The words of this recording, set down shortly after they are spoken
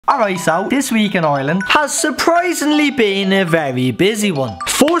Alright, so this week in Ireland has surprisingly been a very busy one.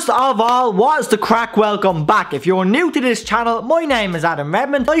 First of all, what is the crack? Welcome back. If you're new to this channel, my name is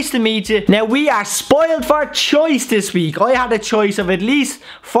Redmond. Nice to meet you. Now, we are spoiled for choice this week. I had a choice of at least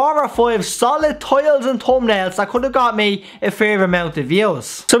 4 or 5 solid titles and thumbnails that could have got me a fair amount of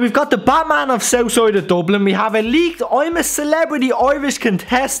views. So we've got the Batman of Southside of Dublin. We have a leaked I'm a Celebrity Irish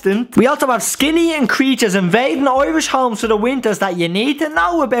contestant. We also have skinny and creatures invading Irish homes for the winters that you need to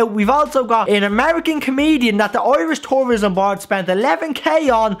know about. We've also got an American comedian that the Irish Tourism Board spent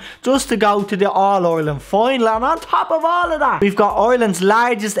 11k on just to go to the All-Ireland final. And on top of all of that, we've got Ireland's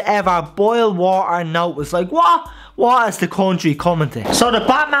largest ever boil water notice. Like, what is the country coming to? So the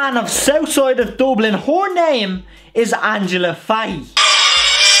Batman of Southside of Dublin, her name is Angela Faye.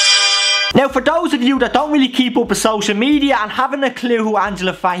 Now, for those of you that don't really keep up with social media and haven't a clue who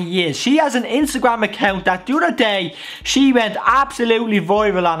Angela Faye is, she has an Instagram account that the other day she went absolutely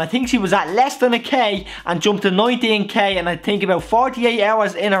viral on. I think she was at less than a K and jumped to 19k and I think about 48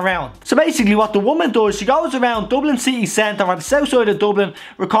 hours in a round. So basically what the woman does, she goes around Dublin city centre or the south side of Dublin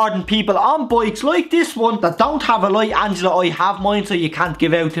recording people on bikes like this one that don't have a light. Angela, I have mine, so you can't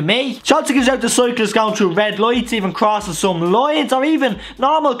give out to me. She also gives out to cyclists going through red lights, even crossing some lines, or even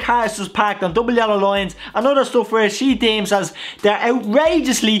normal cars just parked on double yellow lines and other stuff where she deems as they're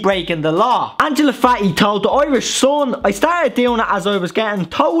outrageously breaking the law. Angela Faye told the Irish Sun, I started doing it as I was getting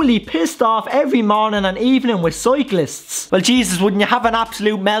totally pissed off every morning and evening with cyclists. Well, Jesus, wouldn't you have an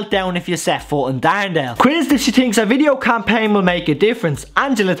absolute meltdown if you set foot in Darndale? Quizzed if she thinks a video campaign will make a difference,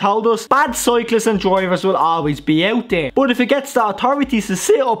 Angela told us, bad cyclists and drivers will always be out there, but if it gets the authorities to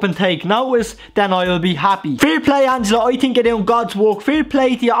sit up and take notice, then I will be happy. Fair play, Angela, I think you're doing God's work. Fair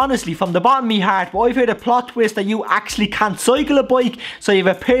play to you, honestly, from the bottom of my heart. But I've heard a plot twist that you actually can't cycle a bike, so you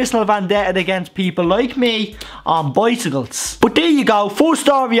have a personal vendetta against people like me on bicycles. But there you go, first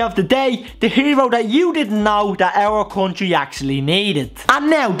story of the day, the hero that you didn't know that our country actually needed. And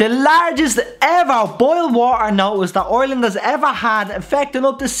now, the largest ever boil water notice that Ireland has ever had, affecting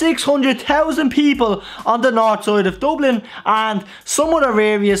up to 600,000 people on the north side of Dublin and some other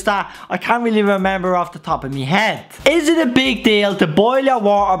areas that I can't really remember off the top of my head. Is it a big deal to boil your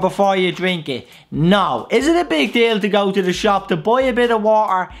water before you drink it? No. Is it a big deal to go to the shop to buy a bit of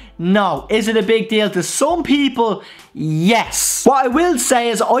water? No. Is it a big deal to some people? Yes. What I will say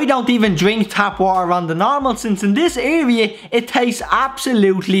is I don't even drink tap water on the normal, since in this area it tastes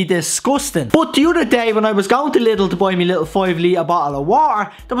absolutely disgusting. But the other day when I was going to Lidl to buy me little 5 litre bottle of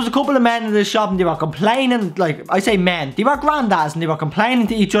water, there was a couple of men in the shop and they were complaining, like I say men, they were granddads, and they were complaining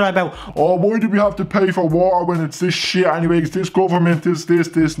to each other about, oh, why do we have to pay for water when it's this shit anyways, this government, this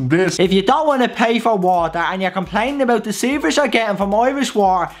and this. If you don't want to pay for water and you're complaining about the sewage you're getting from Irish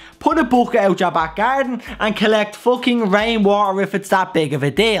water, put a bucket out your back garden and collect fucking rainwater if it's that big of a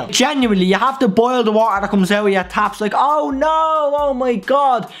deal. Genuinely, you have to boil the water that comes out of your taps. Like, oh no, oh my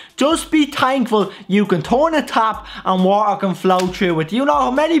god. Just be thankful you can turn a tap and water can flow through it. Do you know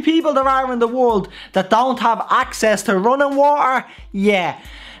how many people there are in the world that don't have access to running water? Yeah.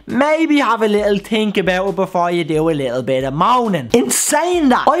 Maybe have a little think about it before you do a little bit of moaning. In saying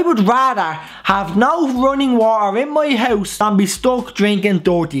that, I would rather have no running water in my house than be stuck drinking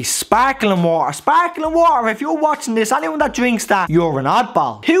dirty sparkling water. Sparkling water, if you're watching this, anyone that drinks that, you're an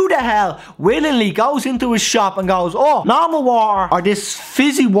oddball. Who the hell willingly goes into a shop and goes, oh, normal water or this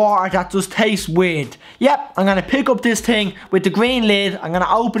fizzy water that just tastes weird? Yep, I'm gonna pick up this thing with the green lid, I'm gonna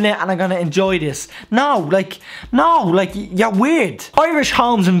open it and I'm gonna enjoy this. No, you're weird. Irish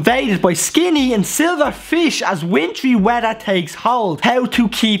homes invaded by skinny and silver fish as wintry weather takes hold. How to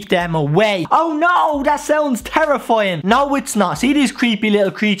keep them away? Oh no, that sounds terrifying. No, it's not. See these creepy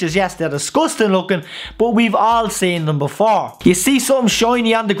little creatures? Yes, they're disgusting looking, but we've all seen them before. You see something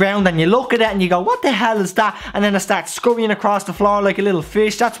shiny on the ground and you look at it and you go, what the hell is that? And then it starts scurrying across the floor like a little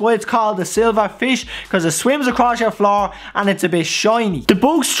fish. That's why it's called a silver fish, because it swims across your floor and it's a bit shiny. The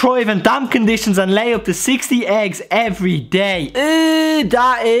bugs thrive in damp conditions and lay up to 60 eggs every day. Ew,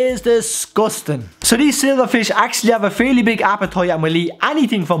 that is disgusting. So these silverfish actually have a fairly big appetite and will eat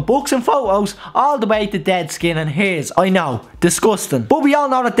anything from books and photos all the way to dead skin and hairs. I know, disgusting. But we all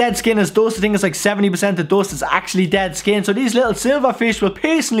know that dead skin is dust. I think it's like 70% of dust is actually dead skin. So these little silverfish will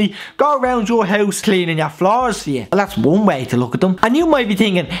personally go around your house cleaning your floors for you. Well, that's one way to look at them. And you might be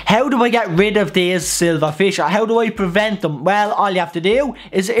thinking, how do I get rid of these silverfish, or how do I prevent them? Well, all you have to do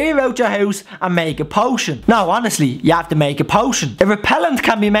is air out your house and make a potion. No, honestly, you have to make a potion. A repellent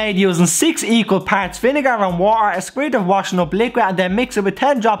can be made using 6 equal parts parts vinegar and water, a squirt of washing up liquid, and then mix it with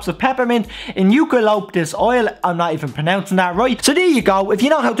 10 drops of peppermint in eucalyptus oil. I'm not even pronouncing that right. So there you go. If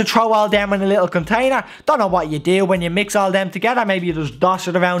you know how to throw all them in a little container, don't know what you do when you mix all them together. Maybe you just dosh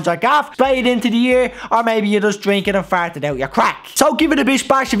it around your gaff, spray it into the ear, or maybe you just drink it and fart it out your crack. So give it a bish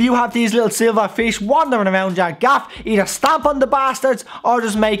bash if you have these little silver fish wandering around your gaff. Either stamp on the bastards or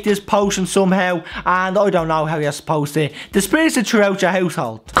just make this potion somehow, and I don't know how you're supposed to disperse it throughout your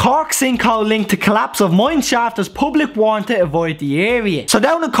household. Cork sinkhole linked to collapse of mine shaft as public warned to avoid the area. So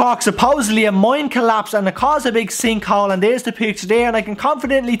down in Cork, supposedly a mine collapsed and it caused a big sinkhole, and there's the picture there, and I can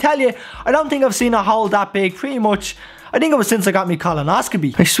confidently tell you, I don't think I've seen a hole that big pretty much. I think it was since I got my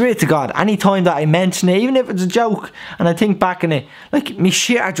colonoscopy. I swear to God, any time that I mention it, even if it's a joke, and I think back on it, like, me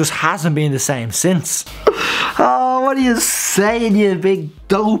shit just hasn't been the same since. Oh, what are you saying, you big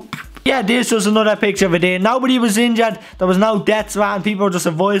dope? Yeah, this was another picture of it there. Nobody was injured. There was no deaths around. People were just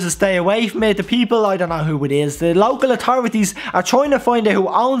advised to stay away from it. The people, I don't know who it is. The local authorities are trying to find out who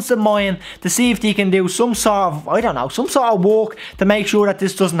owns the mine to see if they can do some sort of, I don't know, some sort of work to make sure that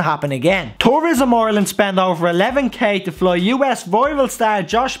this doesn't happen again. Tourism Ireland spent over 11k to fly US rival star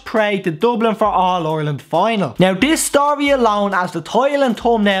Josh Prey to Dublin for All-Ireland final. Now, this story alone, as the title and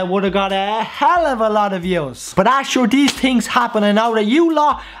thumbnail, would have got a hell of a lot of views. But as sure these things happen, and now that you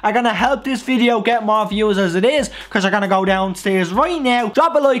lot are gonna help this video get more views as it is, because you're gonna go downstairs right now,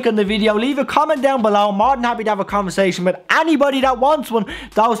 drop a like on the video, leave a comment down below. I'm more than happy to have a conversation with anybody that wants one.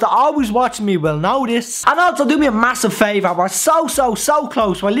 Those that are always watching me will know this. And also do me a massive favour, we're so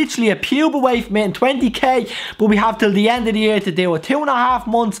close. We're literally a pube away from it in 20k, but we have till the end of the year to do it. 2.5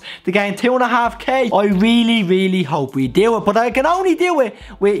 months to gain 2.5k. I really hope we do it, but I can only do it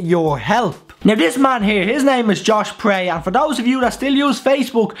with your help. Now this man here, his name is Josh Prey, and for those of you that still use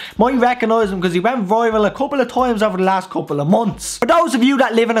Facebook, might recognise him because he went viral a couple of times over the last couple of months. For those of you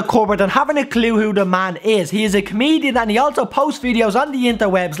that live in a cupboard and haven't a clue who the man is, he is a comedian and he also posts videos on the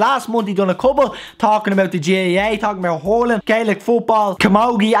interwebs. Last month he done a couple talking about the GAA, talking about hurling, Gaelic football,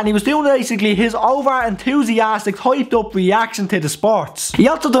 camogie, and he was doing basically his over enthusiastic, hyped up reaction to the sports. He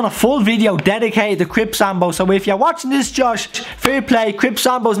also done a full video dedicated to Crip Sambo, so if you're watching this, Josh, fair play. Crip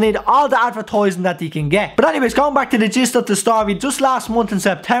Sambos need all the advertising that he can get. But anyways, going back to the gist of the story, just last month in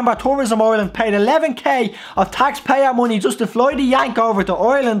September, Tourism Ireland paid 11k of taxpayer money just to fly the Yank over to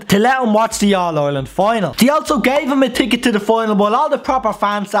Ireland to let him watch the All-Ireland final. They also gave him a ticket to the final, while all the proper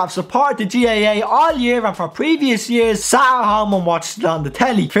fans that have supported the GAA all year and for previous years sat at home and watched it on the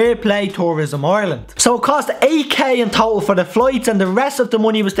telly. Fair play, Tourism Ireland. So it cost 8k in total for the flights, and the rest of the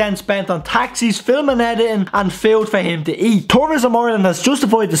money was then spent on taxis, film and editing, and food for him to eat. Tourism Ireland has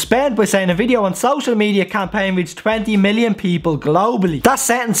justified the spend by saying a video on social media campaign reached 20 million people globally. That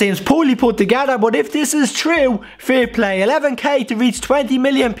sentence seems poorly put together, but if this is true, fair play. 11k to reach 20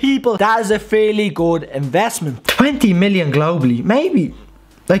 million people, that is a fairly good investment. 20 million globally, maybe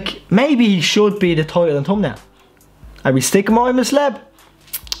he should be the title and thumbnail. Are we sticking with him a celeb?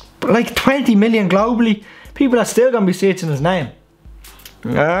 But like 20 million globally, people are still gonna be searching his name.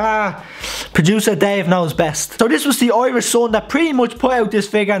 Producer Dave knows best. So this was the Irish Sun that pretty much put out this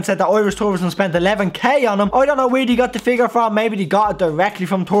figure and said that Irish Tourism spent 11k on him. I don't know where they got the figure from. Maybe they got it directly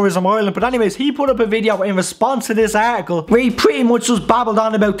from Tourism Ireland. But anyways, he put up a video in response to this article where he pretty much just babbled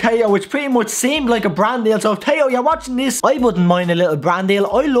on about Teo, which pretty much seemed like a brand deal. So if Teo, you're watching this, I wouldn't mind a little brand deal.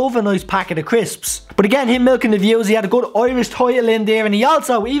 I love a nice packet of crisps. But again, him milking the views, he had a good Irish title in there, and he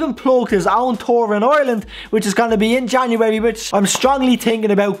also even plugged his own tour in Ireland, which is going to be in January, which I'm strongly thinking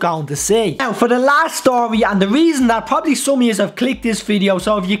about going to see. Now, for the last story, and the reason that probably some of you have clicked this video,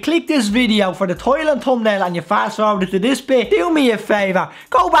 so if you click this video for the title and thumbnail and you fast forward to this bit, do me a favour,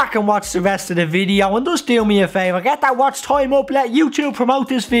 go back and watch the rest of the video, and just do me a favour, get that watch time up, let YouTube promote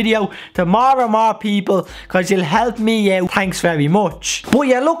this video to more and more people, because you'll help me out. Thanks very much. But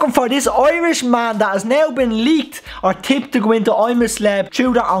you're looking for this Irish man that has now been leaked or tipped to go into I'm a Celeb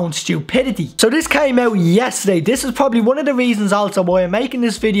through their own stupidity. So this came out yesterday. This is probably one of the reasons also why I'm making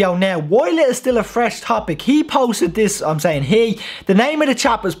this video now. While it is still a fresh topic, he posted this, I'm saying he, the name of the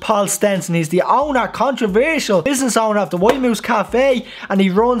chap is Paul Stenson. He's the owner, controversial business owner of the White Moose Cafe, and he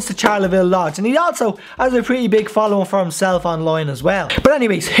runs the Charleville Lodge, and he also has a pretty big following for himself online as well. But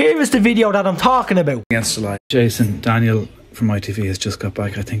anyways, here is the video that I'm talking about. Against the light. Jason, Daniel from ITV has just got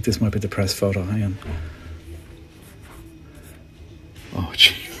back. I think this might be the press photo. Hang on. Oh,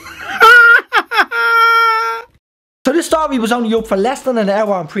 gee. So this story was only up for less than an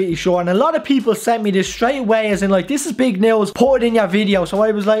hour, I'm pretty sure, and a lot of people sent me this straight away as in like, this is big news, put it in your video. So I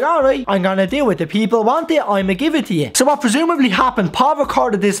was like, alright, I'm gonna do it. The people want it, I'ma give it to you. So what presumably happened, Paul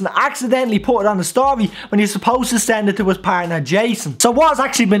recorded this and accidentally put it on the story when he's supposed to send it to his partner Jason. So what has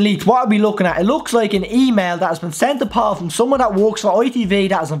actually been leaked? What are we looking at? It looks like an email that has been sent to Paul from someone that works for ITV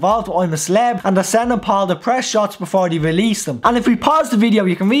that is involved with I'm a Celeb, and they're sending Paul the press shots before they release them. And if we pause the video,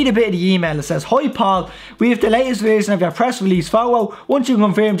 you can read a bit of the email. It says, "Hi Paul, we have the latest version of your press release photo. Once you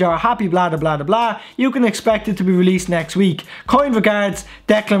confirmed you are happy, blah blah blah blah, you can expect it to be released next week. Kind regards,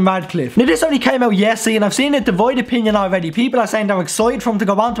 Declan Radcliffe." Now this only came out yesterday and I've seen it divide opinion already. People are saying they're excited for him to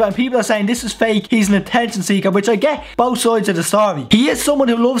go on to it, and people are saying this is fake, he's an attention seeker, which I get both sides of the story. He is someone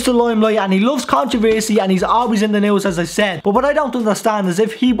who loves the limelight and he loves controversy and he's always in the news, as I said. But what I don't understand is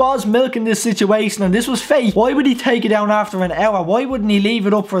if he was milking this situation and this was fake, why would he take it down after an hour? Why wouldn't he leave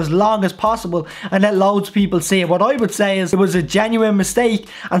it up for as long as possible and let loads of people see it? What I would say is it was a genuine mistake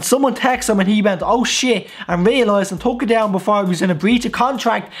and someone texted him and he went, oh shit, and realised and took it down before he was in a breach of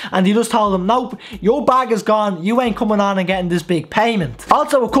contract, and he just told him, nope, your bag is gone, you ain't coming on and getting this big payment.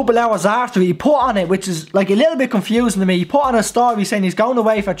 Also, a couple hours after, he put on it, which is like a little bit confusing to me, he put on a story saying he's going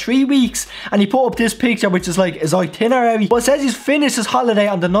away for 3 weeks, and he put up this picture which is like his itinerary, but it says he's finished his holiday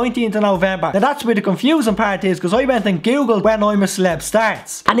on the 19th of November. Now that's where the confusing part is, because I went and googled when I'm a Celeb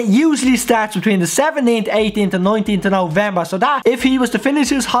starts, and it usually starts between the 17th, 18th and 19th of November, so that if he was to finish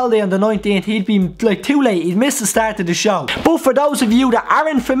his holiday on the 19th, he'd be like too late, he'd miss the start of the show. But for those of you that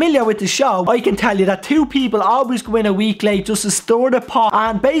aren't familiar with the show, I can tell you that 2 people always go in a week late just to stir the pot,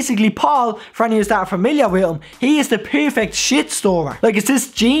 and basically Paul, for any of you that are familiar with him, he is the perfect shit stirrer. Like, is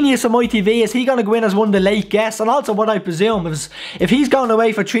this genius on ITV? Is he going to go in as one of the late guests? And also what I presume is if he's going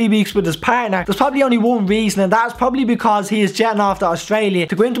away for 3 weeks with his partner, there's probably only one reason, and that's probably because he is jetting off to Australia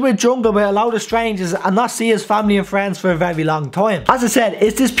to go into a jungle with a load of strangers and not see his family and friends for a very long time. As I said,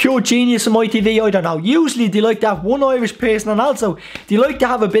 is this pure genius on ITV? I don't know. Usually they like to have one Irish person, and also they like to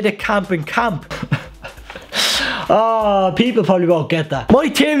have a bit of camp in camp. Oh, people probably won't get that. My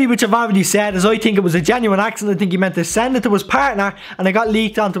theory, which I've already said, is I think it was a genuine accident. I think he meant to send it to his partner and it got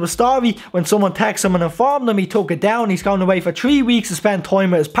leaked onto a story. When someone texted him and informed him, he took it down. He's going away for 3 weeks to spend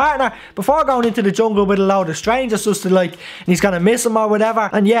time with his partner before going into the jungle with a load of strangers just to like, and he's gonna miss him or whatever.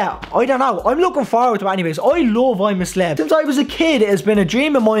 And yeah, I don't know, I'm looking forward to it anyways. I love I'm a Celeb. Since I was a kid, it has been a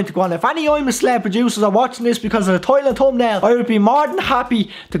dream of mine to go on. If any I'm a Celeb producers are watching this because of the title and thumbnail, I would be more than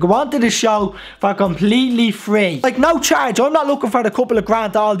happy to go onto the show for completely free. Like, no charge. I'm not looking for the couple of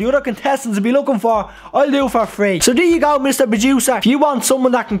grand that all the other contestants will be looking for. I'll do for free. So there you go, Mr. Producer. If you want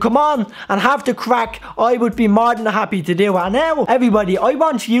someone that can come on and have the crack, I would be more than happy to do it. And now, everybody, I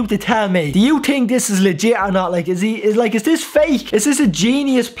want you to tell me, do you think this is legit or not? Like, is this fake? Is this a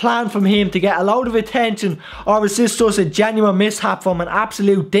genius plan from him to get a load of attention, or is this just a genuine mishap from an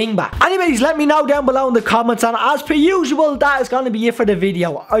absolute dingbat? Anyways, let me know down below in the comments, and as per usual, that is going to be it for the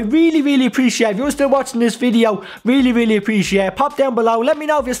video. I really appreciate if you're still watching this video. Really appreciate it. Pop down below, let me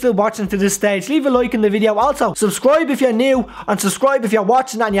know if you're still watching to this stage. Leave a like in the video. Also, subscribe if you're new, and subscribe if you're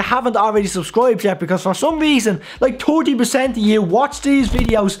watching and you haven't already subscribed yet, because for some reason, like 30% of you watch these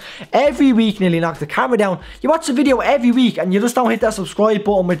videos every week. Nearly knocked the camera down. You watch the video every week and you just don't hit that subscribe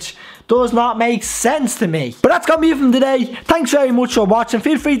button, which does not make sense to me. But that's gonna be it from today. Thanks very much for watching.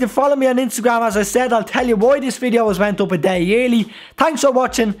 Feel free to follow me on Instagram. As I said, I'll tell you why this video was went up a day early. Thanks for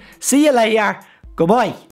watching. See you later. Goodbye.